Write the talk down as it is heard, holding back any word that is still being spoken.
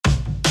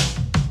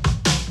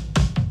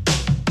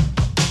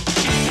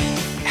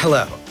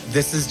Hello,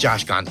 this is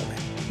Josh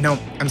Gondelman. No,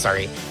 I'm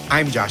sorry.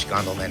 I'm Josh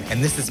Gondelman,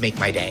 and this is Make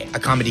My Day, a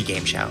comedy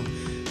game show.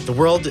 The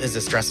world is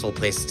a stressful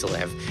place to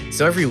live,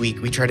 so every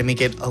week we try to make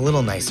it a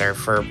little nicer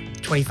for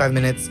 25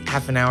 minutes,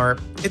 half an hour.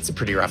 It's a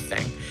pretty rough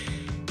thing.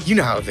 You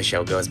know how the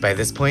show goes by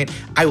this point.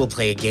 I will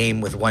play a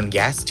game with one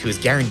guest who is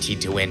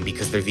guaranteed to win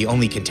because they're the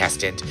only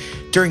contestant.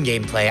 During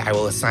gameplay, I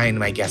will assign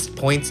my guest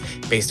points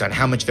based on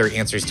how much their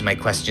answers to my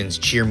questions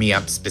cheer me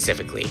up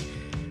specifically.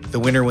 The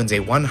winner wins a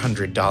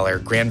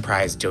 $100 grand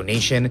prize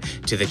donation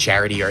to the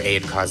charity or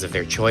aid cause of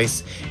their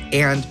choice,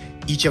 and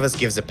each of us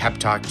gives a pep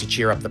talk to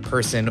cheer up the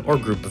person or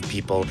group of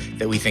people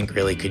that we think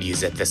really could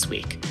use it this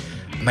week.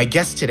 My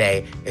guest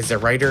today is a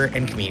writer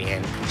and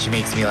comedian. She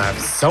makes me laugh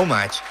so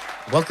much.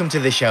 Welcome to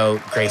the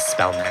show, Grace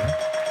Spelman.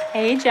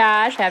 Hey,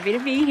 Josh. Happy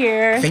to be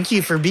here. Thank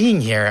you for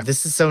being here.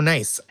 This is so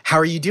nice. How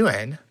are you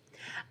doing?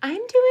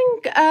 I'm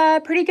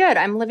doing pretty good.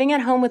 I'm living at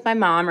home with my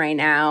mom right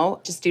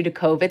now, just due to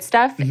COVID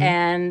stuff,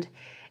 and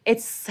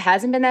it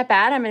hasn't been that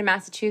bad. I'm in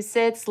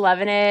Massachusetts,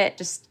 loving it,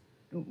 just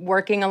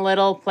working a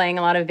little, playing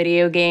a lot of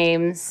video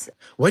games.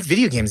 What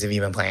video games have you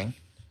been playing?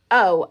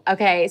 Oh,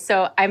 okay.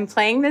 So I'm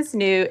playing this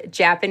new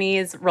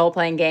Japanese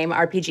role-playing game,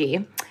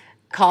 RPG,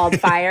 called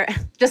Fire.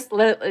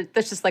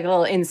 That's just like a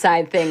little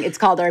inside thing. It's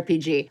called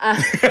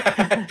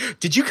RPG.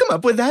 Did you come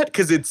up with that?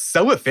 Because it's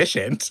so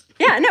efficient.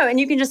 Yeah, no, and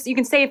you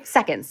can save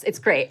seconds. It's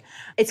great.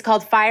 It's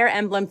called Fire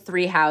Emblem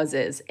Three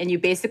Houses, and you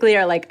basically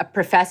are like a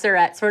professor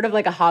at sort of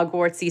like a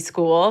Hogwartsy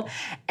school,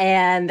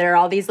 and there are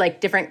all these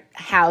like different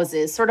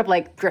houses, sort of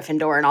like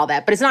Gryffindor and all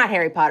that, but it's not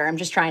Harry Potter. I'm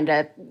just trying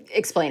to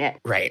explain it.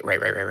 Right.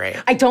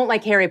 I don't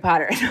like Harry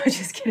Potter. No,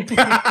 just kidding.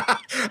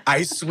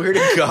 I swear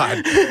to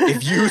God,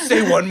 if you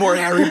say one more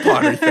Harry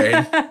Potter thing,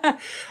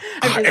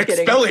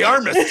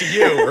 Expelliarmus to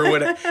you, or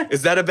what?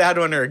 Is that a bad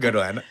one or a good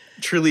one?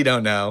 Truly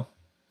don't know.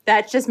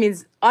 That just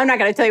means, I'm not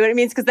going to tell you what it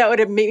means because that would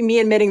be me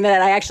admitting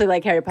that I actually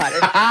like Harry Potter.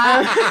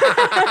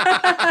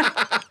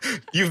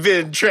 You've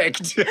been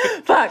tricked.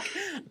 Fuck.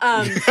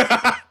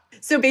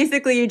 So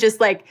basically you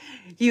just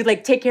you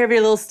take care of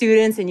your little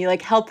students and you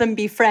help them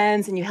be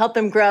friends and you help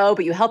them grow,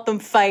 but you help them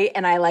fight.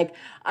 And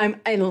I'm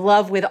in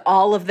love with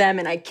all of them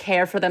and I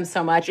care for them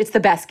so much. It's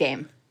the best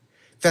game.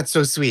 That's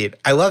so sweet.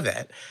 I love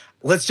it.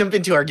 Let's jump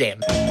into our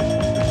game.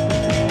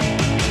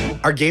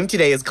 Our game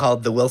today is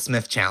called the Will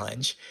Smith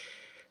Challenge.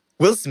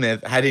 Will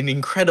Smith had an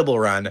incredible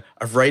run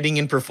of writing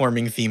and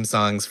performing theme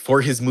songs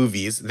for his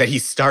movies that he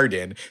starred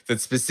in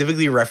that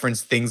specifically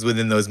referenced things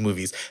within those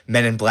movies.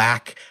 Men in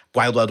Black,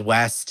 Wild Wild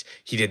West.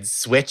 He did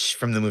Switch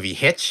from the movie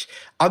Hitch.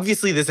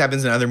 Obviously, this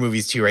happens in other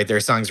movies too, right? There are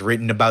songs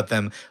written about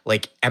them,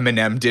 like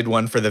Eminem did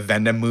one for the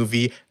Venom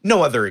movie.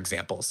 No other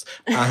examples.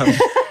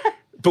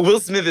 But Will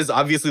Smith is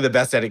obviously the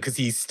best at it because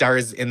he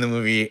stars in the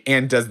movie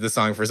and does the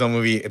song for his own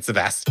movie. It's the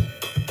best.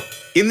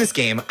 In this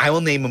game, I will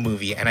name a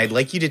movie, and I'd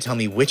like you to tell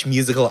me which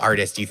musical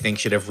artist you think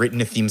should have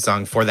written a theme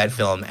song for that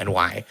film and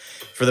why.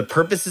 For the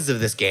purposes of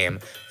this game,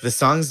 the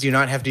songs do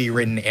not have to be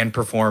written and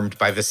performed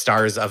by the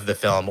stars of the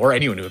film or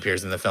anyone who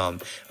appears in the film,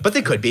 but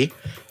they could be.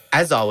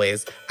 As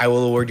always, I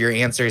will award your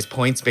answers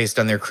points based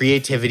on their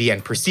creativity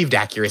and perceived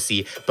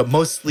accuracy, but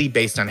mostly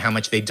based on how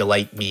much they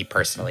delight me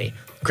personally.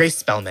 Grace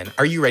Spelman,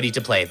 are you ready to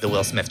play the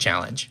Will Smith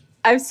Challenge?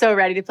 I'm so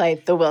ready to play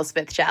the Will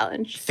Smith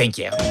Challenge. Thank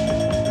you.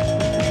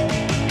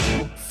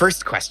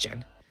 First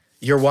question.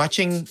 You're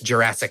watching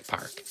Jurassic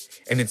Park,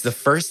 and it's the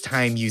first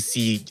time you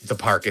see the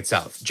park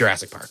itself,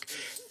 Jurassic Park.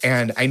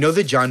 And I know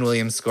the John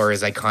Williams score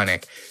is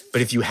iconic,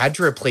 but if you had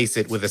to replace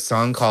it with a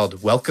song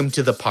called Welcome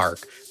to the Park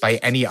by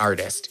any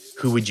artist,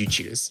 who would you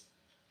choose?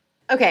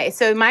 Okay,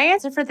 so my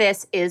answer for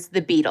this is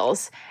the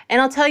Beatles.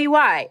 And I'll tell you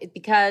why.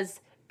 Because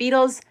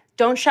Beatles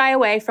don't shy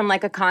away from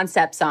like a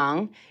concept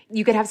song.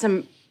 You could have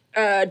some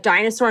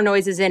dinosaur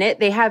noises in it.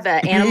 They have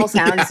animal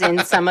sounds in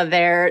some of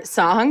their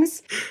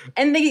songs.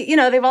 And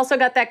they've also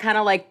got that kind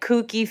of like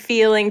kooky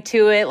feeling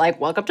to it, like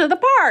welcome to the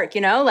park,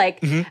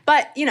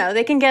 but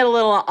they can get a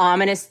little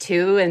ominous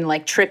too and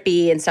like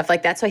trippy and stuff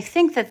like that. So I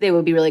think that they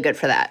would be really good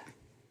for that.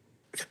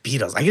 The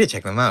Beatles, I gotta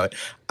check them out.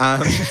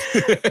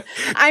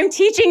 I'm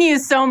teaching you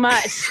so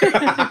much.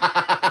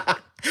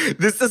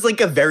 This is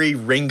like a very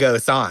Ringo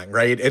song,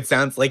 right? It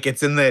sounds like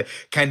it's in the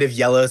kind of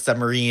Yellow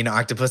Submarine,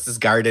 Octopus's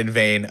Garden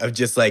vein of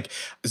just like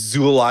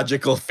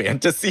zoological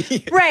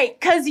fantasy. Right,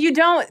 because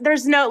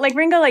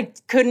Ringo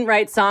couldn't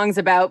write songs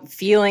about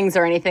feelings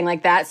or anything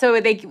like that. So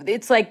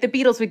it's like the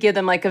Beatles would give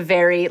them like a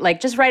very,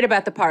 just write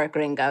about the park,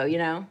 Ringo,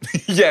 Yeah.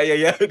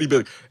 And he'd be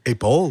like, hey,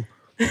 Paul,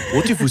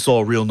 what if we saw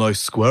a real nice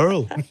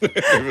squirrel?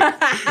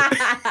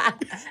 That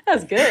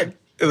was good.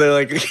 They're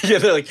like,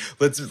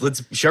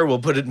 let's sure, we'll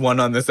put one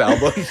on this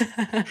album.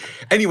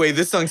 Anyway,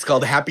 this song's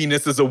called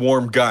Happiness is a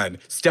Warm Gun.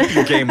 Step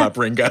your game up,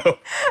 Ringo.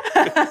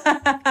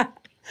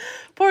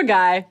 Poor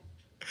guy.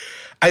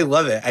 I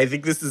love it. I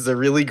think this is a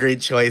really great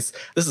choice.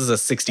 This is a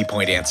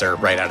 60-point answer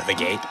right out of the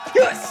gate.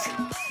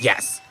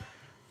 Yes.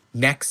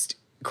 Next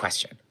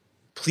question.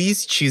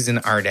 Please choose an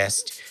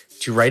artist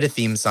to write a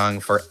theme song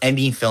for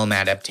any film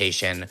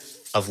adaptation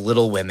of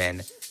Little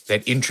Women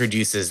that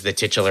introduces the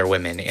titular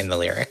women in the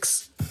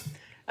lyrics.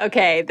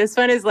 Okay, this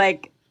one is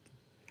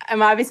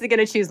I'm obviously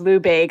going to choose Lou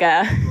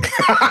Bega.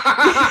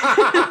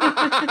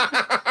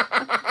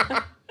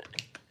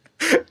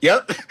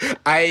 Yep,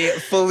 I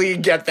fully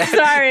get that.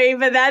 Sorry,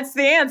 but that's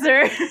the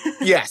answer.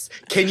 Yes.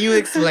 Can you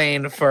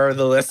explain for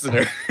the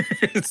listeners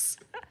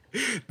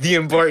the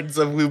importance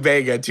of Lou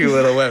Bega to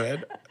Little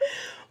Women?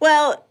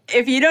 Well,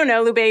 if you don't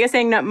know, Lou Bega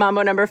sang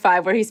Mambo Number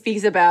 5, where he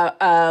speaks about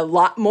a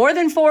lot, more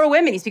than 4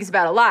 women. He speaks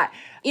about a lot.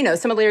 You know,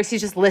 some of the lyrics,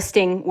 he's just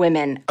listing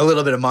women. A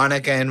little bit of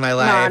Monica in my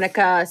life.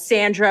 Monica,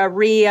 Sandra,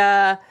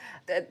 Rhea,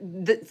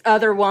 the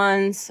other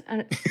ones,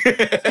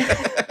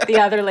 the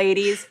other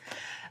ladies.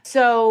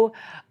 So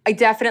I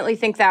definitely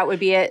think that would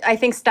be it. I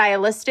think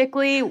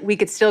stylistically, we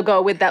could still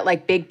go with that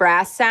like big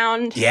brass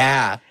sound.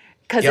 Yeah.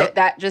 Because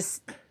that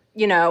just,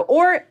 you know,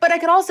 but I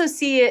could also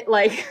see it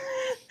like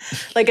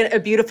like a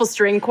beautiful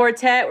string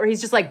quartet where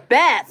he's just like,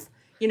 Beth,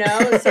 you know,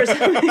 or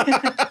something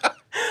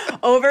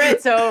over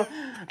it. So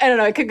I don't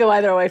know. It could go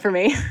either way for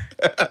me.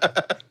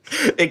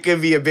 It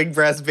could be a big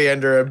brass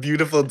band or a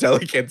beautiful,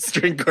 delicate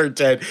string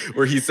quartet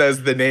where he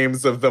says the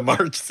names of the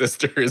March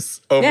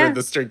sisters over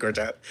the string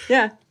quartet.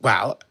 Yeah.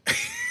 Wow.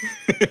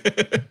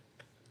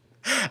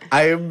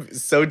 I am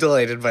so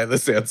delighted by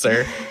this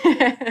answer.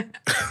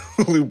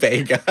 Lou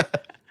Bega.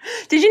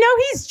 Did you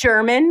know he's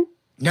German?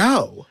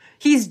 No.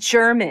 He's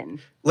German.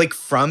 Like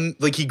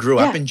he grew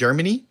up in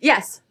Germany?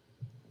 Yes.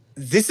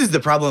 This is the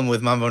problem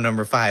with Mambo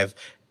Number 5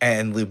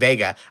 and Lou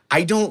Bega.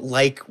 I don't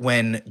like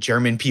when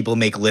German people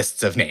make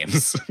lists of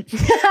names.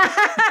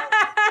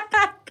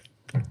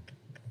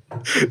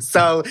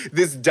 So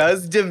this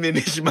does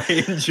diminish my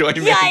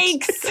enjoyment.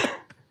 Yikes.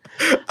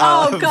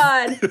 Oh,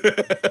 God.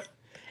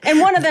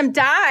 And one of them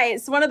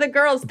dies. One of the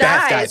girls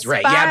dies. Beth dies,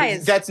 right. Yeah,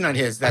 but that's not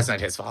his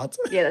fault.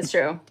 Yeah, that's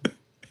true.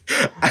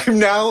 I'm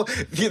now,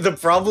 the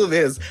problem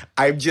is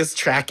I'm just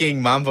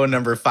tracking Mambo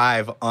Number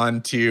 5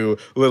 onto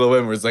Little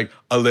Women. Where it's like,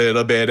 a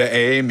little bit of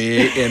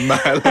Amy in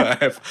my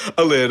life,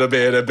 a little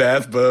bit of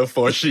Beth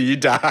before she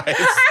dies.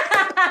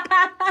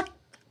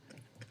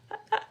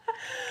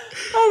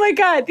 Oh my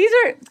God,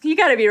 you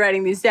gotta be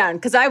writing these down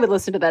because I would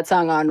listen to that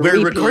song on We're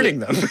repeat. recording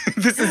them.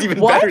 This is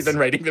even better than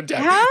writing them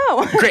down.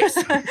 How? Grace.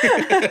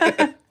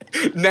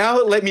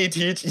 Now let me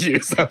teach you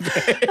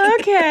something.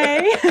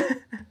 Okay.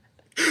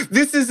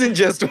 This isn't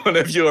just one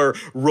of your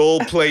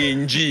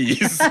role-playing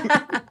G's.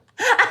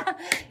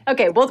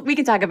 Okay, well, we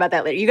can talk about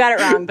that later. You got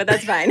it wrong, but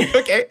that's fine.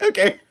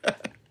 Okay.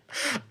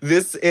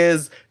 This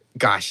is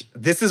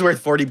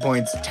worth 40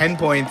 points, 10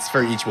 points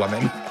for each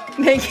woman.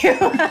 Thank you.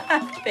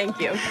 Thank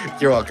you.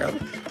 You're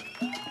welcome.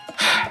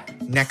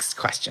 Next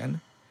question.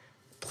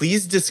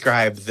 Please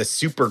describe the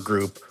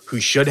supergroup who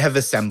should have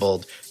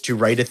assembled to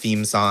write a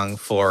theme song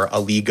for A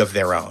League of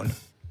Their Own.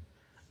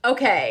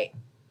 Okay.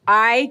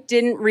 I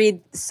didn't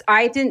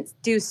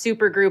do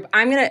supergroup.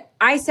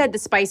 I said the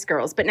Spice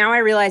Girls, but now I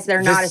realize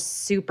they're not a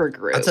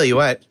supergroup. I'll tell you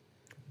what.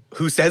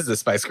 Who says the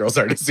Spice Girls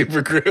aren't a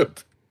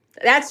supergroup?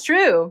 That's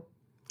true.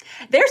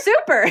 They're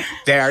super.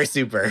 They are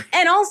super.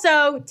 And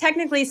also,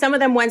 technically, some of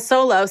them went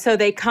solo, so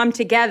they come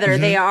together.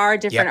 Mm-hmm. They are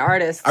different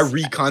artists. A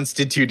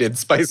reconstituted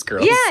Spice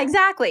Girls. Yeah,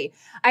 exactly.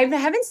 I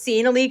haven't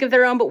seen A League of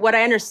Their Own, but what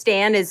I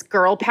understand is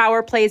girl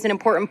power plays an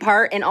important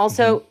part, and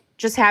also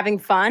just having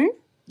fun.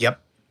 Yep.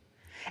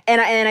 And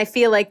I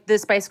feel like the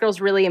Spice Girls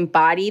really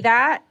embody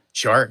that.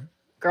 Sure.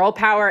 Girl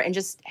power and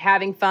just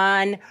having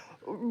fun,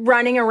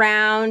 running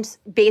around.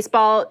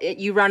 Baseball,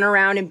 you run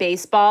around in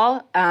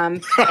baseball.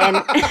 And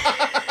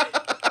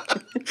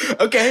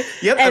okay.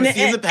 Yep. I've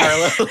seen the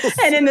parallels.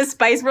 And in the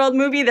Spice World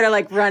movie, they're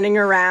like running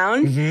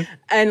around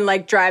and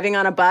like driving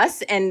on a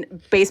bus. And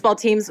baseball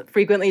teams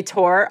frequently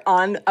tour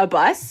on a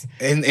bus.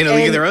 In A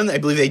League of Their Own, I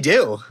believe they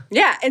do.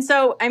 Yeah. And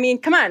so, I mean,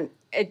 come on.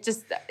 It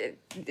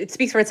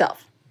speaks for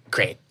itself.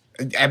 Great.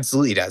 It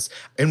absolutely does.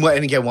 And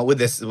again, what would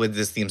this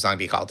theme song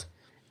be called?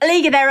 A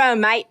League of Their Own,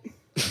 mate.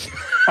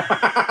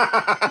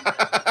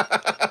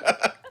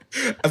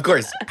 Of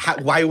course.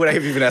 Why would I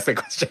have even asked that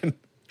question?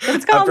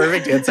 It's called. A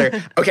perfect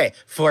answer. Okay,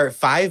 for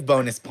 5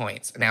 bonus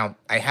points. Now,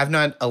 I have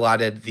not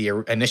allotted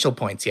the initial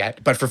points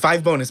yet, but for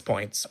 5 bonus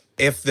points,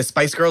 if the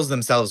Spice Girls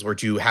themselves were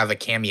to have a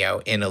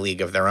cameo in A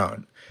League of Their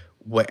Own,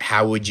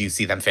 how would you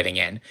see them fitting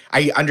in?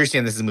 I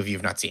understand this is a movie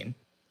you've not seen,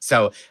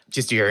 so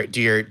just do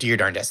your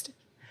darndest.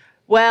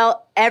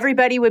 Well,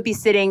 everybody would be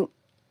sitting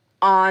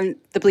on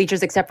the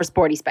bleachers except for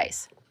Sporty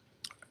Spice.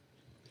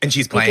 And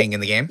she's playing in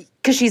the game?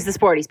 Because she's the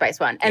Sporty Spice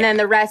one. And then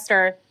the rest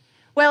are,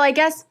 well, I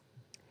guess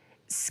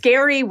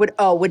Scary would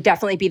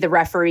definitely be the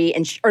referee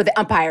or the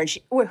umpire.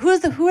 Who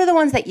are the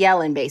ones that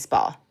yell in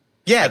baseball?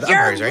 Yeah, the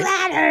umpires, right?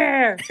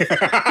 Ladder!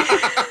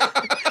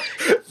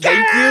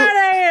 Thank you.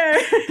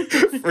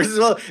 First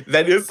of all,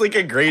 that is like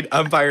a great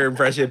umpire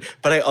impression,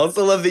 but I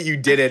also love that you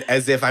did it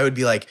as if I would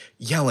be like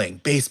yelling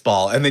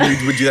baseball, and then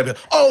you would do that. Like,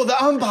 oh, the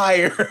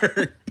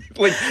umpire!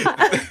 like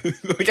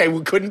I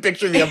couldn't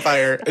picture the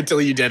umpire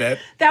until you did it.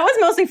 That was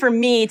mostly for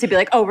me to be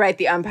like, oh, right,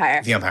 the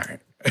umpire. The umpire.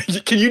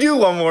 Can you do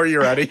one more?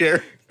 You're out of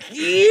here.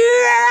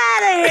 You're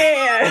out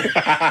of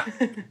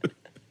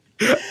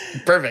here.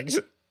 Perfect.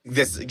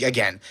 This,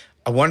 again,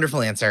 A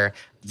wonderful answer.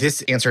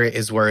 This answer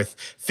is worth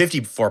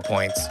 54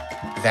 points.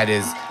 That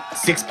is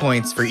 6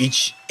 points for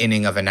each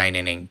inning of a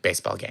 9-inning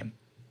baseball game.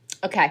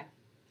 Okay.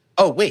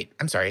 Oh, wait.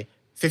 I'm sorry.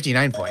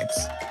 59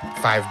 points.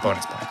 5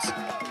 bonus points.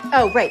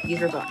 Oh, right. These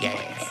were bonus.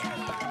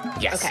 Yeah.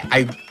 Yes.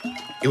 Okay.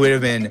 It would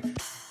have been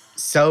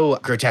so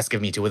grotesque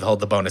of me to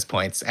withhold the bonus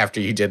points after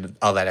you did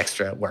all that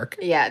extra work.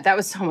 Yeah, that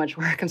was so much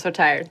work. I'm so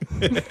tired.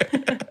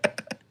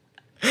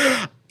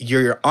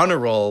 You're on a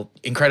roll,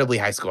 incredibly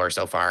high score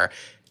so far.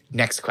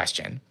 Next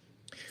question.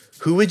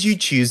 Who would you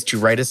choose to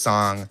write a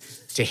song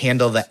to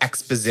handle the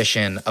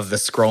exposition of the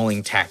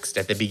scrolling text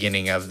at the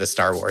beginning of the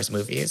Star Wars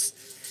movies?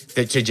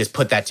 To just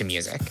put that to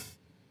music?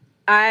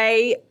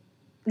 I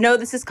know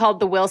this is called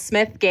the Will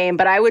Smith game,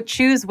 but I would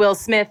choose Will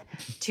Smith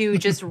to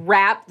just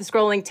rap the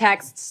scrolling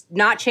texts,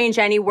 not change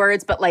any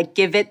words, but like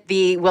give it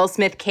the Will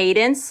Smith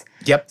cadence.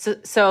 Yep.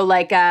 So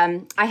like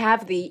I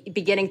have the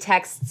beginning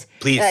texts.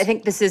 Please. I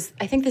think this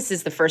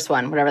is the first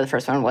one, whatever the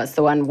first one was,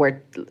 the one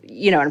where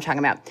you know what I'm talking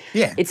about.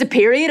 Yeah. It's a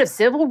period of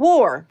civil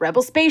war.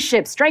 Rebel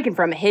spaceships striking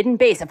from a hidden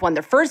base have won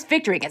their first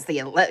victory against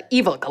the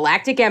evil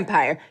galactic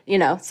empire. You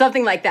know,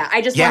 something like that.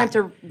 I just want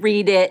him to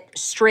read it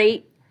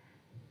straight,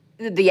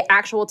 the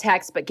actual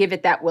text, but give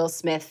it that Will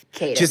Smith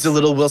cadence. Just a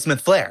little Will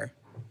Smith flair.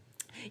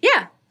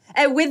 Yeah.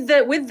 And with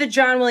the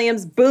John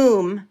Williams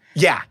boom.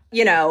 Yeah.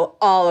 You know,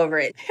 all over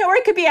it. Or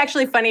it could be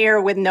actually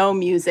funnier with no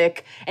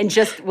music and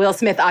just Will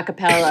Smith a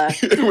cappella.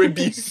 It would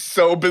be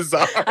so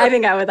bizarre. I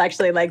think I would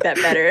actually like that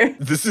better.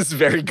 This is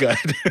very good.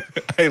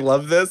 I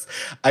love this.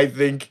 I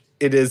think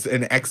it is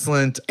an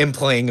excellent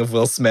employing of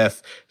Will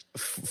Smith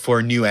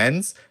for new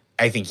ends.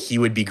 I think he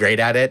would be great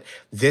at it.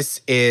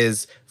 This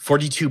is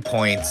 42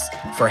 points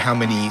for how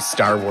many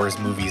Star Wars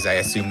movies I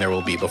assume there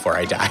will be before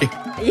I die.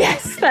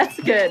 Yes, that's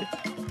good.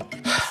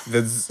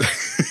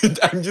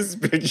 I'm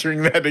just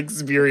picturing that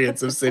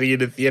experience of sitting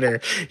in a theater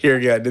here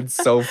again. It's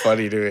so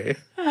funny to me.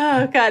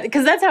 Oh, God.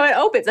 Because that's how it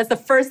opens. That's the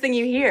first thing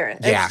you hear.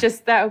 Yeah. It's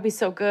just, that would be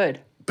so good.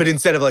 But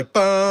instead of like,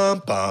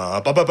 bum,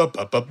 bum, bum, bum, bum,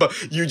 bum, bum, bum,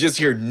 you just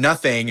hear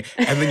nothing.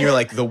 And then you're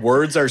like, the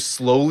words are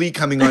slowly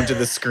coming onto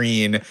the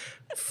screen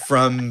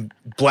from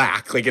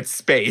black, like it's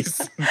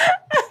space.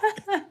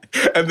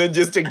 And then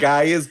just a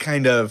guy is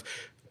kind of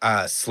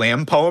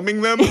slam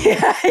poeming them.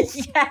 Yeah,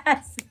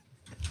 yes.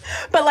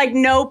 But like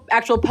no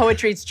actual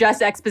poetry, it's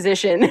just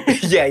exposition.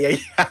 Yeah.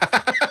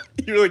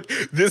 You're like,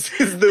 this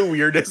is the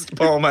weirdest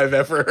poem I've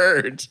ever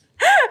heard.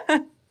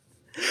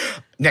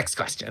 Next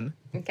question.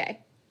 Okay.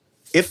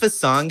 If a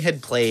song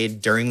had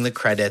played during the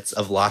credits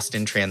of Lost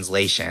in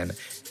Translation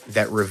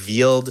that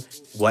revealed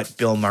what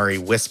Bill Murray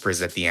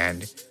whispers at the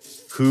end,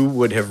 who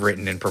would have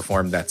written and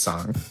performed that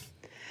song?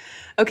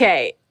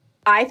 Okay.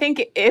 I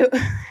think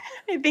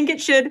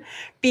it should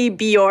be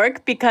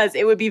Bjork, because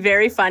it would be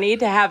very funny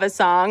to have a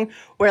song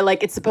where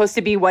like it's supposed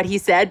to be what he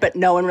said, but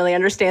no one really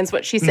understands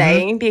what she's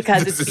saying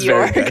because This it's is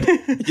Bjork. very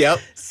good. Yep.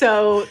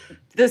 So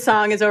the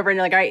song is over and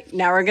you're like, all right,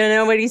 now we're going to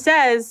know what he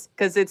says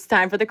because it's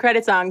time for the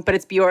credit song, but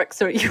it's Bjork.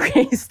 So you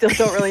still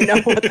don't really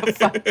know what the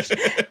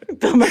fuck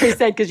Bill Murray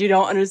said because you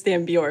don't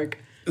understand Bjork.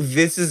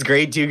 This is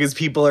great too because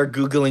people are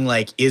Googling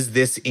like, is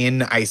this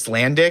in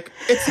Icelandic?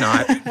 It's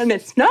not. And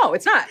it's not.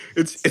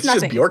 It's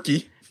just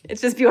Bjorky.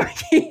 It's just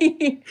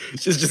Bjorky.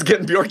 She's just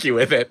getting Bjorky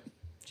with it.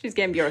 She's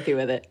getting Bjorky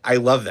with it. I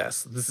love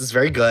this. This is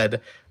very good.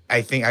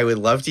 I think I would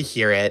love to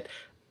hear it.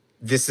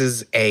 This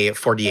is a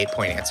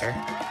 48-point answer.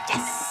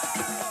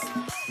 Yes.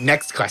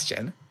 Next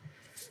question.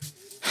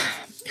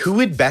 Who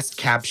would best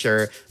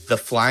capture the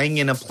flying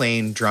in a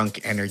plane drunk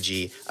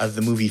energy of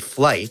the movie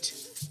Flight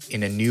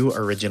in a new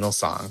original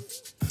song?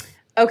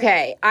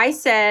 Okay, I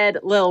said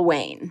Lil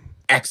Wayne.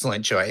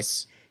 Excellent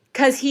choice.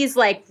 Because he's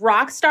like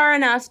rock star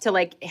enough to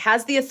like,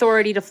 has the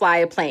authority to fly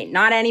a plane.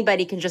 Not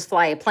anybody can just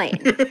fly a plane.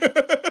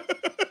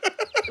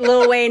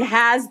 Lil Wayne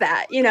has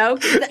that, you know?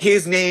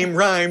 His name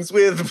rhymes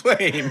with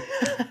plane.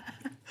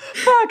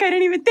 Fuck, I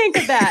didn't even think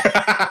of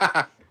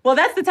that. Well,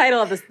 that's the title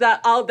of this.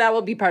 That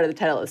will be part of the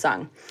title of the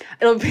song.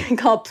 It'll be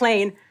called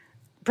Plane,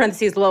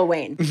 parentheses, Lil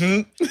Wayne.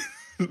 Mm-hmm.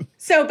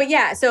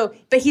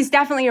 But he's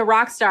definitely a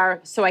rock star,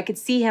 so I could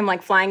see him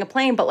like flying a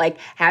plane, but like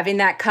having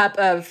that cup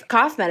of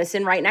cough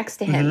medicine right next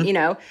to him, you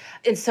know?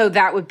 And so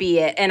that would be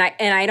it. And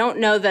I don't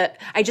know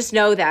I just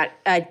know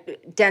that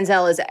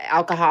Denzel is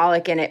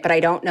alcoholic in it, but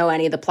I don't know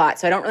any of the plot.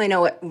 So I don't really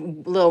know what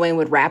Lil Wayne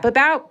would rap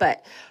about,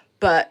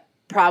 but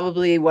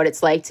probably what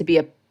it's like to be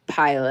a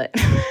pilot.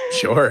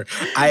 Sure.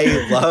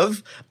 I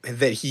love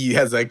that he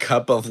has a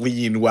cup of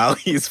lean while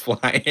he's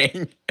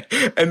flying.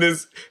 And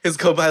his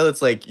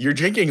co-pilot's like, you're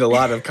drinking a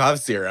lot of cough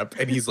syrup.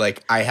 And he's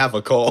like, I have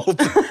a cold.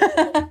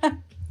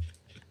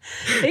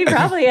 They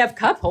probably have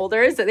cup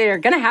holders. They're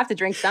going to have to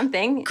drink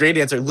something. Great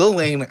answer. Lil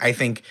Wayne, I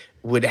think,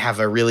 would have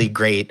a really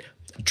great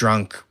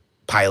drunk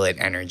pilot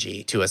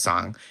energy to a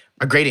song.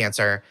 A great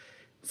answer.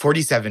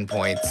 47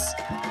 points,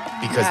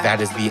 because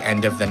that is the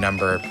end of the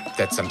number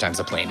that sometimes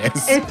a plane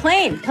is. It's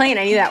plane.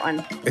 I knew that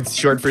one. It's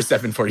short for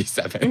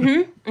 747.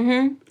 Mm-hmm,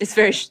 mm-hmm.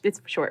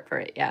 It's short for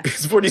it, yeah.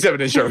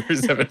 47 is short for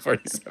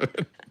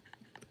 747.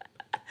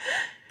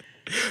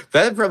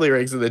 That probably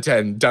ranks in the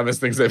 10 dumbest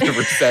things I've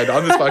ever said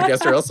on this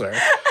podcast or elsewhere.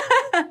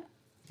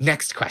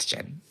 Next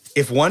question.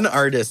 If one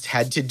artist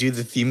had to do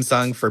the theme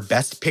song for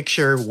Best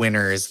Picture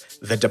winners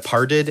The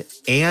Departed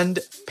and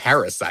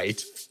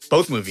Parasite,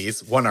 both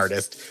movies, one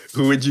artist,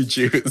 who would you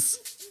choose?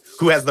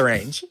 Who has the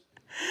range?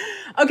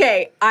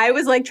 Okay, I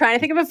was like trying to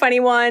think of a funny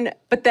one,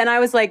 but then I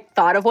was like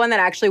thought of one that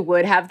actually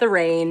would have the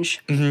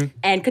range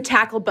and could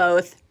tackle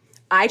both.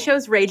 I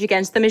chose Rage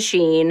Against the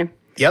Machine.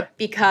 Yep.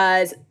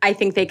 Because I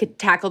think they could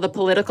tackle the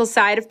political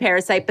side of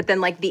Parasite, but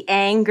then like the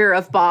anger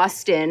of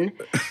Boston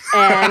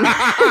and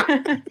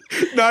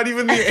not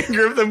even the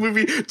anger of the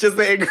movie, just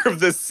the anger of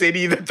the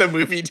city that the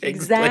movie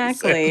takes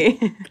place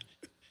in.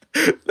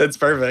 That's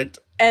perfect.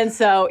 And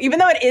so even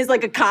though it is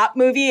like a cop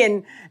movie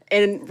and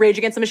Rage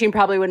Against the Machine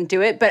probably wouldn't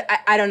do it, but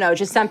I don't know,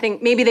 just something,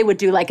 maybe they would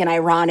do like an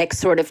ironic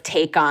sort of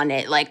take on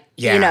it, like,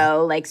 you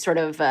know, like sort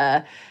of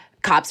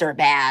cops are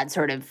bad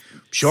sort of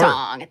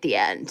song at the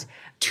end.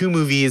 Two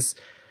movies,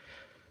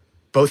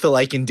 both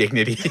alike in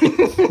dignity.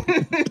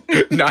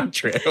 Not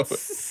true.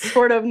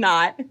 Sort of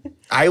not.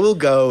 I will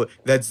go,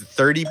 that's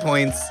 30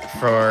 points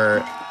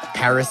for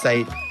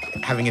Parasite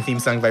having a theme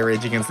song by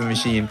Rage Against the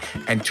Machine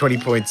and 20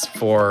 points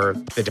for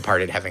The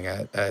Departed having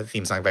a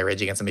theme song by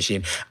Rage Against the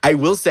Machine. I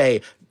will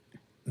say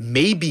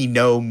maybe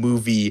no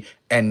movie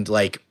and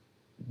like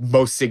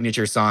most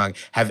signature song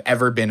have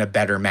ever been a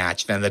better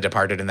match than The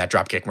Departed and that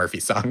Dropkick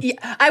Murphys song.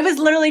 Yeah, I was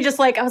literally just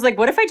like,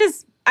 what if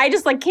I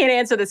just like can't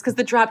answer this because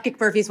the Dropkick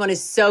Murphys one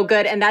is so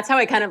good. And that's how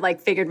I kind of like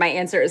figured my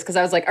answers because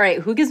I was like, all right,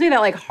 who gives me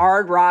that like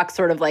hard rock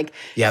sort of like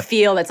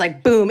feel that's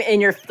like boom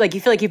in your, like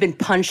you feel like you've been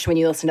punched when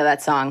you listen to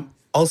that song.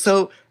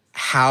 Also,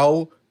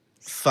 how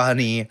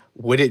funny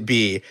would it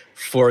be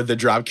for the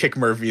Dropkick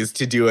Murphys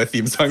to do a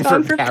theme song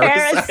for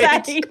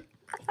Parasite?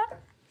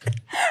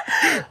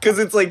 Because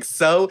it's like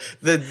so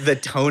the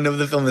tone of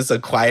the film is so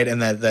quiet and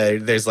that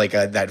there's like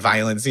that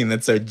violent scene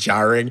that's so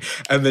jarring,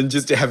 and then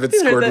just to have it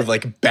scored with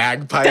like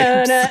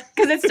bagpipes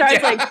because it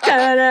starts like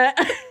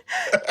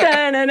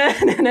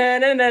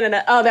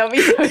oh, that would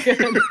be so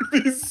good. It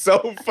would be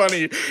so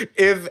funny.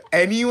 If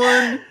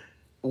anyone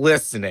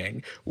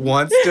listening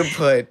wants to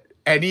put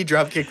any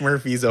Dropkick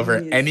Murphys over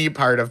any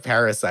part of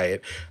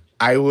Parasite,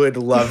 I would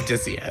love to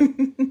see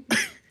it.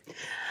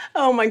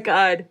 Oh my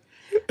God.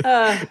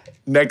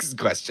 Next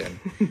question.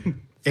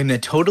 In a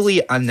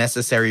totally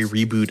unnecessary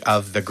reboot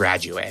of The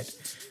Graduate,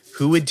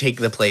 who would take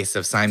the place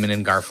of Simon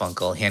and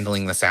Garfunkel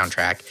handling the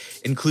soundtrack,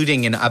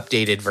 including an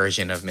updated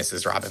version of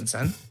Mrs.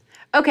 Robinson?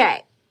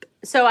 Okay,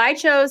 so I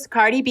chose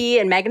Cardi B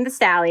and Megan Thee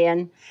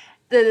Stallion.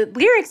 The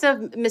lyrics of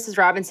Mrs.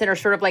 Robinson are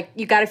sort of like,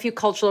 you got a few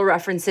cultural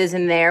references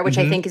in there, which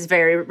I think is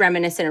very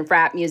reminiscent of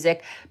rap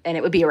music, and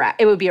it would be a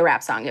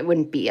rap song. It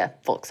wouldn't be a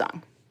folk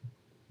song.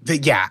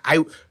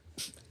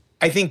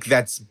 I think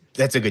that's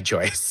a good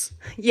choice.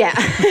 Yeah.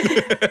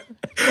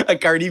 A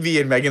Cardi B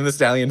and Megan Thee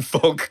Stallion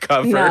folk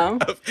cover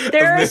of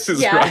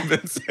Mrs.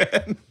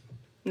 Robinson.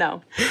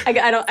 No,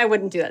 I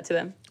wouldn't do that to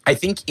them. I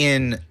think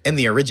in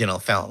the original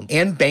film,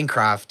 Anne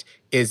Bancroft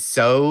is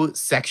so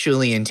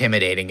sexually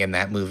intimidating in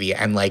that movie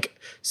and like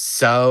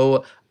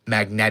so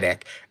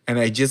magnetic. And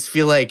I just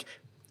feel like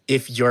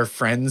if your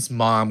friend's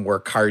mom were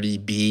Cardi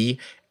B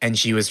and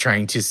she was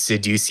trying to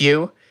seduce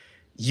you,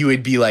 you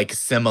would be like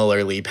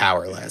similarly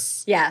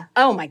powerless. Yeah.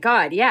 Oh my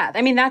God. Yeah.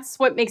 I mean, that's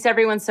what makes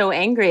everyone so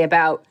angry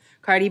about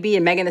Cardi B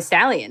and Megan Thee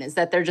Stallion is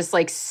that they're just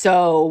like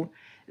so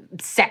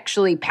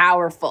sexually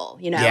powerful,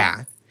 you know?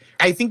 Yeah.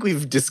 I think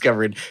we've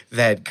discovered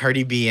that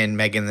Cardi B and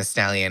Megan Thee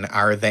Stallion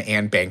are the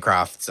Anne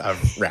Bancrofts of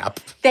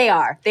rap. They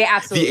are. They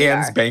absolutely are. The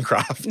Anne's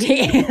Bancroft. The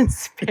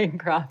Anne's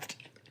Bancroft.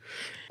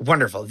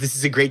 Wonderful. This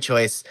is a great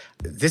choice.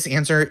 This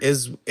answer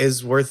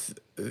is worth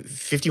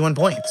 51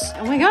 points.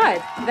 Oh my God.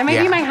 That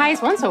might be my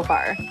highest one so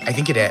far. I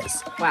think it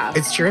is. Wow.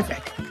 It's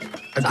terrific.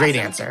 That's a great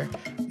answer.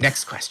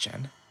 Next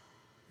question.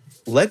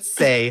 Let's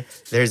say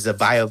there's a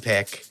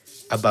biopic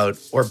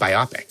or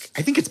biopic.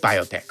 I think it's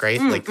biopic, right?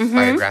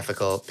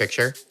 Biographical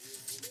picture.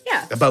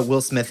 Yeah. About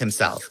Will Smith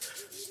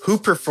himself. Who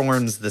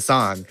performs the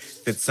song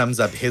that sums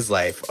up his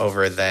life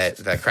over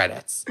the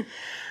credits?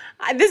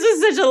 This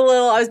was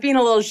I was being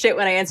a little shit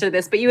when I answered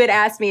this, but you had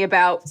asked me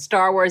about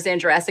Star Wars and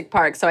Jurassic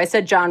Park, so I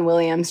said John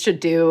Williams should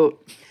do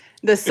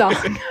the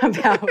song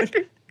about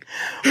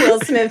Will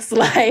Smith's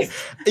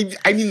life.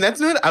 I mean, that's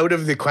not out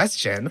of the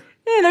question.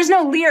 Yeah, there's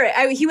no lyric.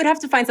 He would have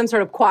to find some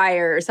sort of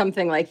choir or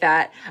something like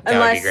that. That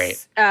would be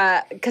great.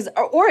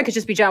 Or it could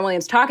just be John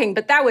Williams talking,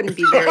 but that wouldn't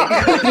be very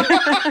good.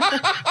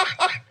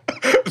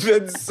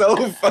 That's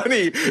so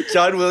funny.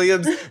 John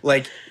Williams,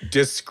 like,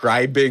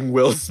 describing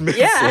Will Smith's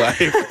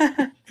life.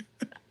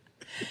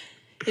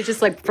 It's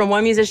just like from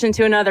one musician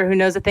to another who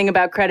knows a thing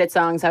about credit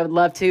songs. I would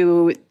love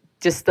to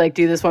just like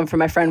do this one for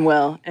my friend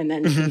Will, and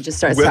then he just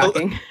starts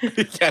talking.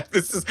 Yeah,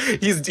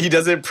 he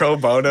does it pro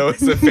bono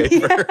as a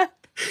favor. Yeah.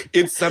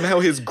 It's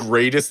somehow his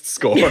greatest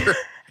score.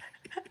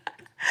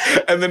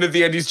 And then at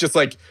the end, he's just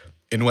like,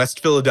 in West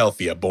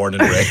Philadelphia, born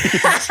and raised.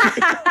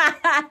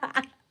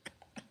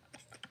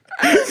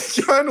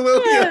 John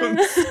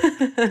Williams.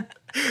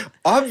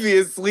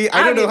 Obviously,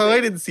 I don't know how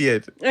I didn't see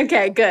it.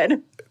 Okay,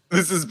 good.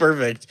 This is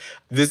perfect.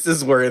 This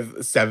is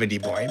worth 70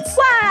 points.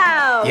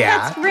 Wow, Yeah.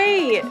 that's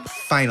great.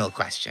 Final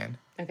question.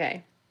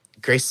 Okay.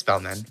 Grace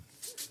Spelman,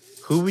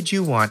 who would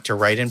you want to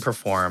write and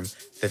perform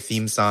the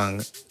theme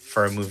song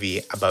for a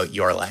movie about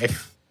your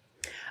life?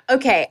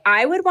 Okay,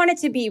 I would want it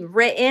to be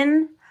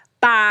written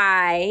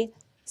by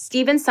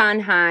Stephen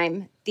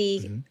Sondheim,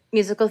 the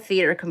musical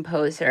theater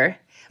composer.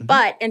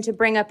 But, and to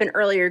bring up an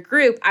earlier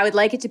group, I would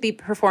like it to be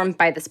performed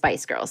by the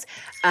Spice Girls.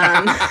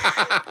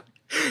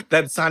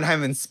 That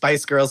Sondheim and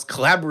Spice Girls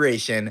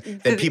collaboration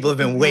that people have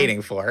been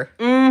waiting for.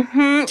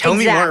 Tell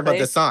me more about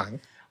the song.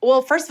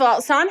 Well, first of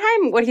all,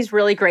 Sondheim, what he's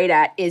really great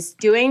at is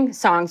doing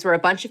songs where a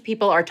bunch of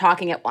people are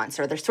talking at once,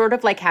 or they're sort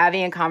of like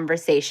having a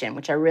conversation,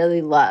 which I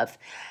really love.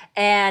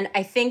 And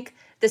I think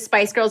the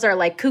Spice Girls are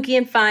like kooky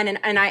and fun,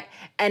 and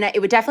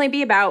it would definitely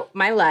be about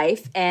my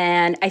life.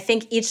 And I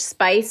think each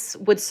Spice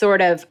would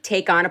sort of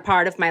take on a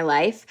part of my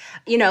life.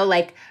 You know,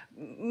 like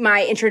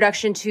my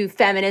introduction to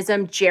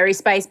feminism, Jerry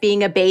Spice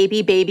being a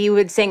baby. Baby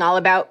would sing all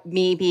about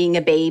me being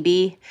a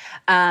baby.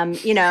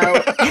 You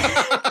know,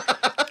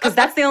 because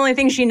that's the only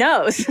thing she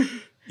knows.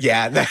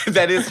 Yeah,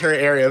 that is her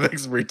area of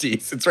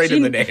expertise. It's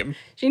in the name.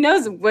 She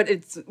knows what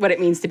it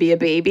means to be a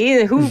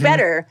baby. Who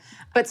better?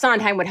 But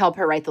Sondheim would help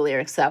her write the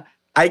lyrics. So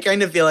I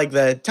kind of feel like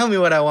the tell me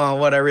what I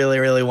want, what I really,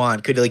 really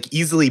want could like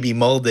easily be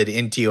molded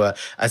into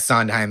a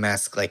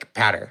Sondheim-esque like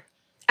patter.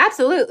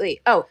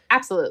 Absolutely. Oh,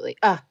 absolutely.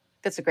 Oh,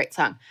 that's a great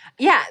song.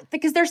 Yeah,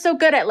 because they're so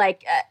good at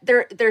like,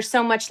 there's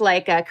so much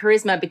like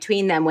charisma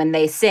between them when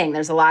they sing.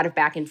 There's a lot of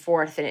back and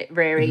forth and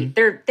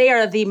they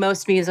are the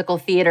most musical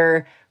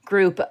theater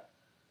group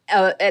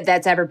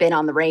that's ever been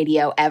on the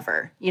radio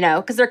ever, you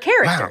know, because they're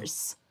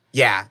characters. Wow.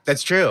 Yeah,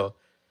 that's true.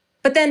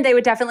 But then they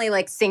would definitely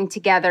like sing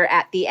together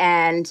at the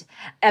end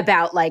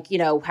about like, you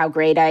know, how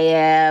great I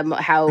am,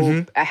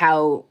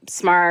 how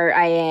smart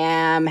I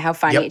am, how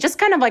funny, just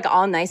kind of like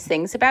all nice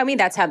things about me.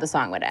 That's how the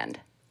song would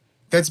end.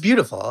 That's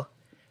beautiful.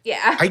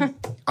 Yeah.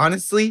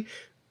 Honestly,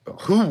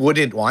 who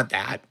wouldn't want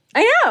that?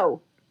 I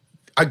know.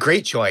 A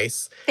great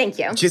choice. Thank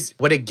you. Just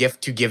what a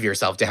gift to give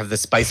yourself to have the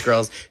Spice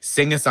Girls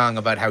sing a song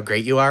about how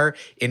great you are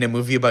in a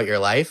movie about your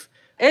life.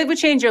 It would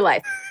change your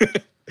life.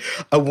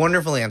 A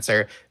wonderful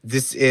answer.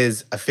 This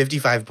is a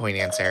 55-point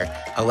answer.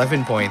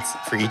 11 points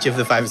for each of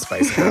the 5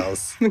 Spice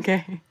Girls.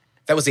 Okay.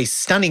 That was a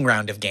stunning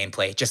round of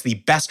gameplay. Just the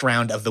best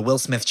round of the Will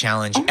Smith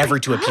Challenge ever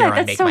to appear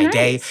on Make My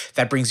Day.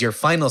 That brings your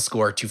final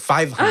score to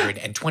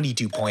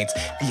 522 points,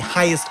 the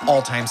highest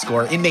all-time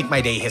score in Make My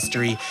Day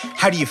history.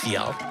 How do you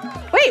feel?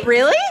 Wait,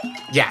 really?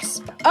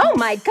 Yes. Oh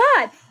my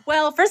God.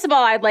 Well, first of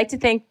all, I'd like to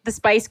thank the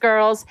Spice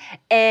Girls,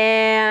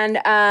 and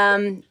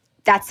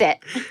that's it.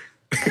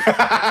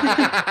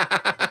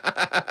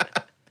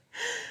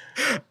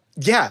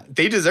 Yeah,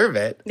 they deserve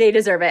it. They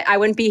deserve it. I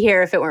wouldn't be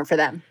here if it weren't for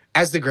them.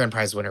 As the grand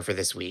prize winner for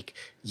this week,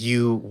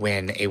 you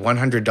win a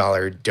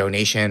 $100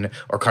 donation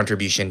or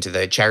contribution to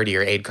the charity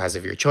or aid cause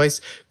of your choice.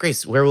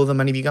 Grace, where will the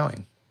money be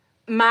going?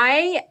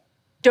 My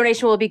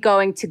donation will be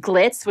going to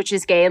GLITZ, which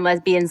is gay and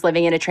lesbians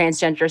living in a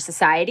transgender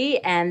society,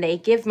 and they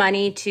give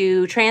money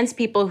to trans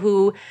people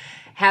who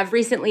have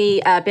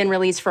recently been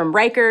released from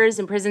Rikers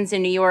and prisons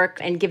in New York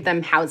and give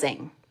them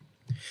housing.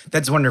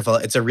 That's wonderful.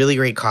 It's a really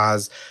great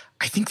cause.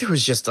 I think there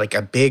was just like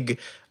a big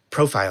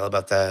profile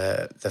about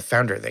the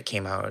founder that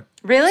came out.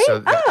 Really?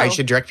 So I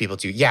should direct people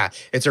to. Yeah,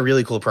 it's a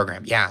really cool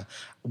program. Yeah,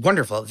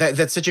 wonderful.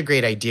 That's such a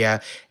great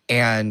idea.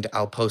 And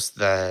I'll post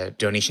the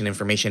donation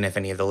information if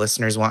any of the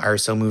listeners are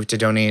so moved to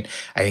donate.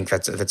 I think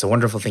that's a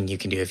wonderful thing you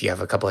can do if you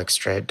have a couple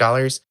extra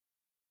dollars.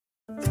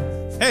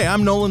 Hey,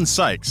 I'm Nolan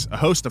Sykes, a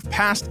host of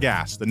Past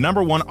Gas, the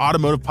 #1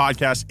 automotive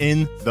podcast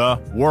in the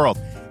world.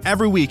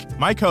 Every week,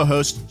 my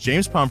co-hosts,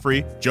 James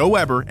Pumphrey, Joe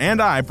Weber,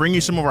 and I bring you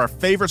some of our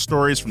favorite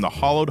stories from the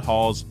hallowed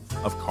halls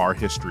of car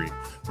history.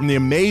 From the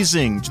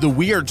amazing, to the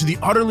weird, to the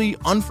utterly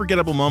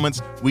unforgettable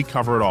moments, we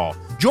cover it all.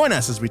 Join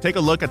us as we take a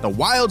look at the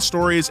wild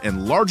stories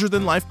and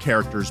larger-than-life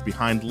characters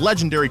behind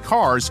legendary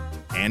cars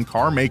and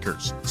car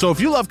makers. So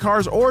if you love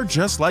cars or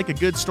just like a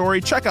good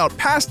story, check out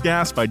Past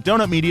Gas by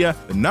Donut Media,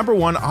 the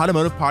 #1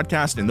 automotive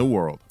podcast in the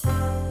world.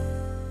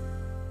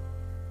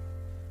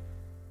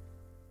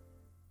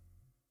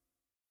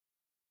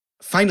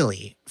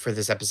 Finally, for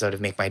this episode of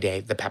Make My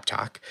Day, the pep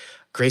talk,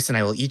 Grace and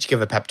I will each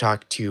give a pep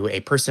talk to a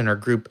person or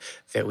group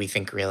that we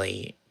think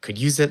really could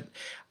use it.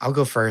 I'll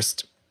go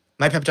first.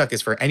 My pep talk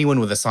is for anyone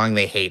with a song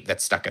they hate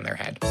that's stuck in their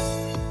head.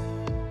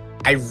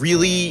 I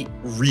really,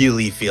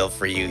 really feel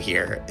for you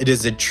here. It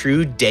is a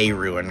true day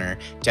ruiner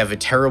to have a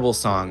terrible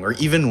song, or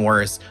even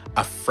worse,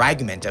 a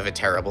fragment of a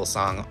terrible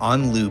song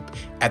on loop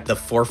at the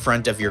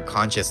forefront of your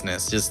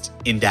consciousness just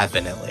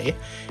indefinitely.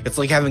 It's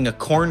like having a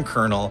corn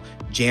kernel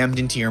jammed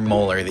into your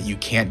molar that you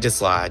can't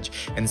dislodge,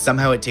 and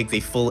somehow it takes a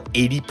full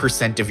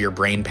 80% of your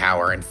brain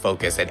power and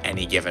focus at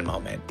any given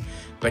moment.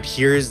 But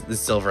here's the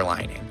silver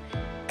lining.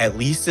 At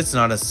least it's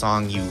not a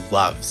song you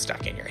love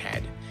stuck in your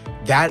head.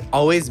 that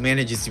always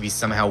manages to be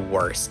somehow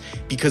worse,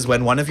 because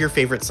when one of your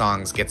favorite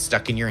songs gets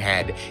stuck in your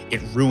head,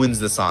 it ruins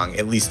the song,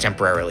 at least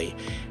temporarily.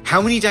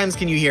 How many times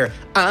can you hear,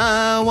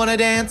 I wanna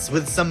dance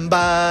with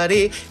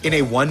somebody, in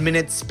a 1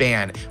 minute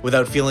span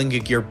without feeling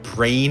like your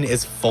brain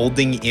is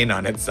folding in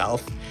on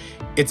itself?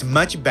 It's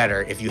much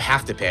better, if you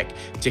have to pick,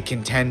 to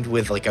contend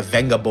with like a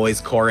Venga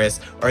Boys chorus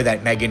or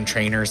that Meghan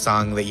Trainor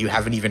song that you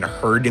haven't even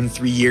heard in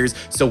 3 years,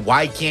 so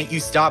why can't you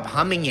stop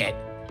humming it?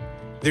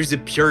 There's a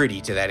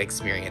purity to that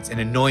experience, an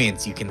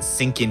annoyance you can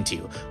sink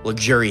into,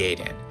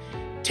 luxuriate in.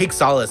 Take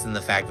solace in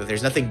the fact that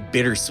there's nothing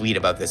bittersweet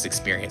about this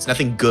experience,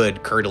 nothing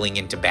good curdling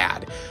into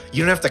bad.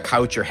 You don't have to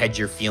couch or hedge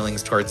your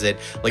feelings towards it,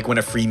 like when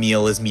a free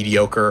meal is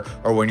mediocre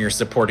or when you're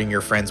supporting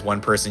your friend's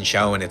one-person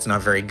show and it's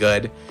not very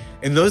good.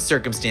 In those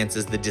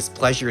circumstances, the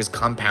displeasure is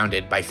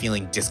compounded by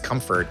feeling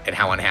discomfort at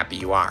how unhappy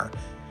you are.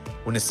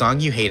 When a song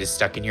you hate is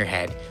stuck in your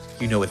head,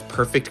 you know with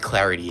perfect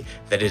clarity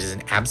that it is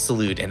an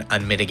absolute and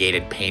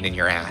unmitigated pain in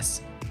your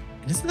ass.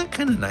 And isn't that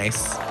kind of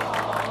nice?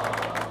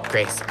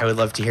 Grace, I would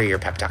love to hear your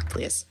pep talk,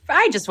 please.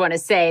 I just want to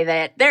say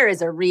that there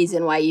is a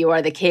reason why you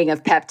are the king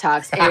of pep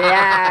talks, and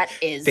that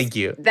is... Thank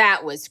you.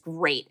 That was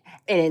great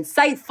and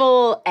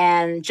insightful,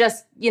 and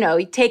just,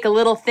 you take a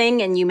little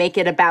thing and you make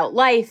it about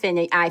life,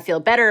 and I feel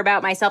better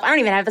about myself. I don't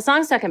even have a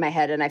song stuck in my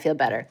head, and I feel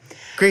better.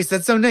 Grace,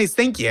 that's so nice.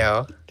 Thank you.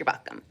 You're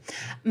welcome.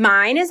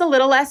 Mine is a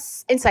little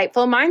less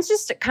insightful. Mine's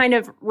just kind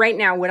of right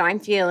now what I'm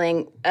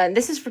feeling.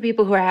 This is for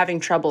people who are having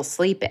trouble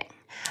sleeping.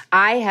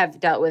 I have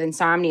dealt with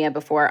insomnia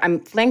before.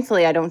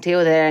 Thankfully, I don't deal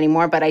with it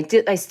anymore, but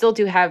I still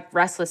do have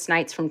restless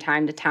nights from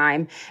time to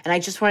time. And I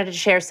just wanted to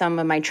share some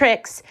of my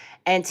tricks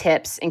and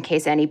tips in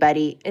case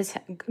anybody is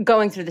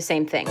going through the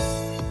same thing.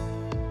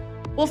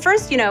 Well,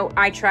 first,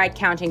 I tried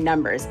counting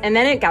numbers, and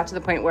then it got to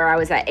the point where I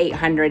was at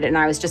 800, and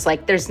I was just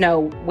like, there's no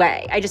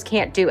way. I just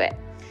can't do it.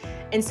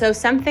 And so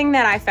something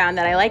that I found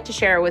that I like to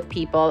share with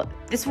people,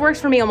 this works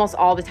for me almost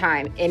all the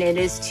time, and it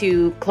is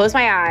to close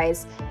my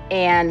eyes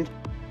and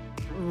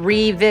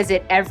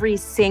revisit every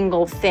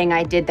single thing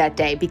I did that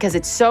day, because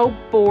it's so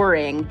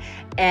boring,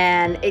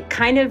 and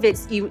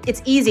it's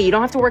easy. You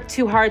don't have to work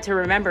too hard to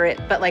remember it.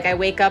 But like I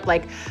wake up,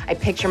 like I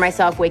picture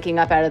myself waking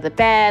up out of the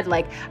bed,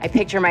 like I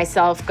picture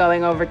myself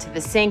going over to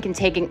the sink and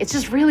it's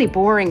just really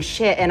boring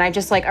shit. And I'm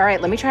just like, all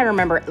right, let me try to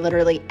remember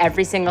literally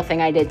every single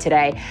thing I did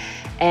today.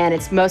 And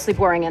it's mostly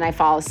boring, and I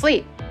fall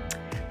asleep.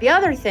 The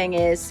other thing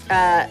is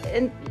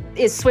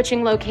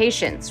switching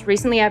locations.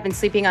 Recently, I've been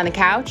sleeping on the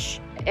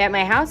couch at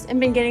my house and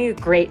been getting a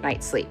great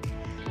night's sleep.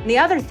 And the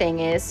other thing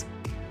is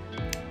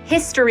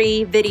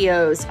history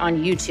videos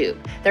on YouTube.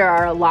 There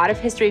are a lot of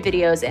history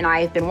videos, and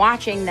I've been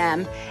watching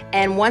them.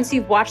 And once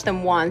you've watched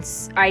them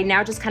once, I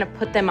now just kind of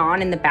put them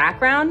on in the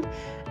background.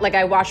 Like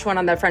I watched one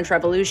on the French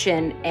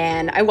Revolution,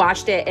 and I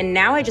watched it, and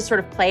now I just sort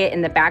of play it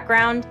in the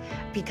background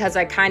because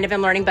I kind of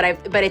am learning, but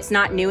it's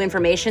not new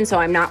information, so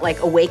I'm not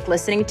like awake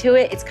listening to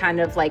it. It's kind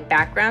of like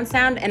background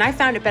sound, and I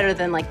found it better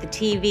than like the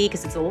TV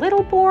because it's a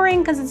little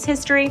boring because it's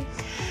history.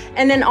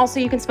 And then also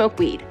you can smoke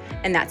weed,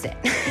 and that's it.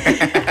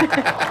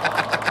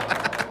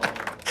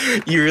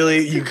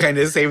 You kind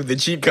of saved the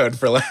cheat code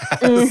for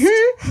last.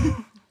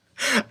 Mm-hmm.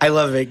 I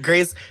love it.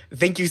 Grace,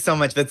 thank you so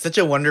much. That's such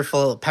a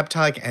wonderful pep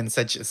talk and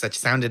such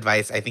sound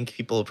advice. I think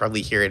people will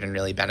probably hear it and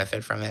really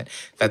benefit from it.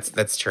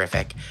 That's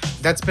terrific.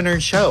 That's been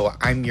our show.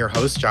 I'm your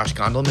host, Josh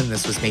Gondelman.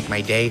 This was Make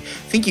My Day.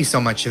 Thank you so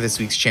much to this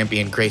week's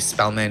champion, Grace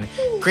Spelman.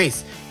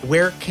 Grace,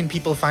 where can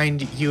people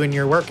find you and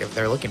your work if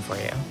they're looking for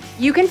you?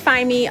 You can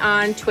find me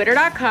on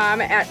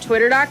twitter.com at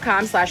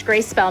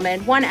twitter.com/Grace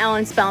Spelman. 1 L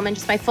in Spelman,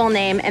 just my full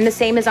name. And the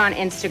same is on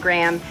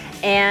Instagram.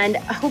 And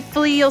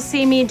hopefully you'll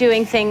see me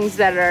doing things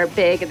that are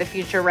big in the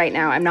future. Right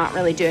now, I'm not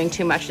really doing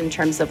too much in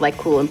terms of like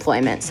cool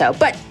employment.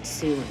 But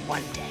soon,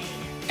 one day.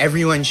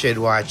 Everyone should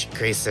watch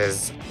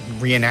Grace's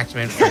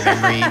reenactment from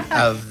memory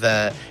of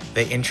the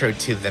intro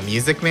to The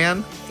Music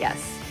Man. Yes.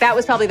 That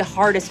was probably the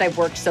hardest I've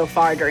worked so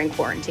far during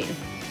quarantine.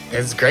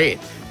 It's great.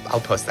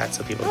 I'll post that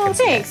so people can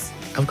see thanks.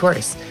 it. Of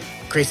course.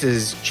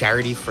 Grace's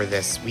charity for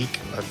this week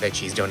that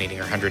she's donating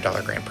her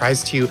 $100 grand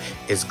prize to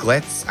is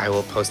Glitz. I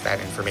will post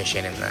that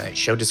information in the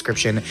show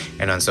description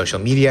and on social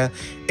media.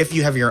 If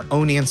you have your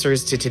own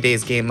answers to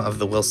today's game of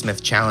the Will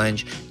Smith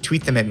Challenge,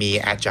 tweet them at me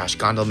at Josh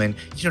Gondelman.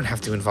 You don't have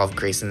to involve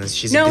Grace in this.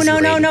 She's a busy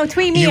lady. No.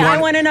 Tweet me. I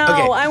want to know.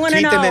 Okay, I want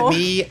to know. Tweet them at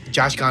me,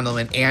 Josh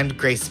Gondelman, and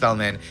Grace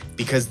Spelman,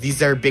 because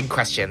these are big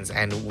questions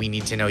and we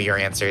need to know your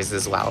answers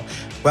as well.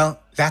 Well,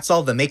 that's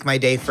all the Make My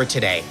Day for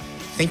today.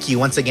 Thank you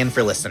once again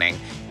for listening.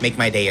 Make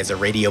My Day is a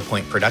Radio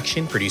Point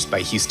production produced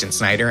by Houston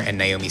Snyder and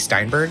Naomi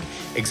Steinberg,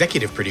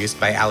 executive produced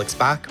by Alex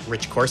Bach,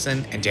 Rich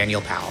Corson, and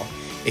Daniel Powell.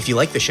 If you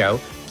like the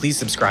show, please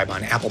subscribe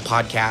on Apple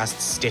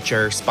Podcasts,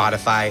 Stitcher,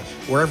 Spotify,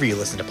 wherever you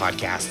listen to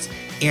podcasts.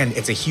 And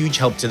it's a huge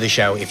help to the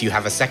show if you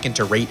have a second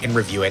to rate and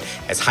review it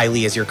as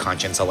highly as your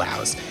conscience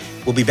allows.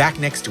 We'll be back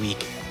next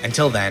week.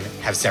 Until then,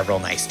 have several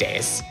nice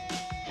days.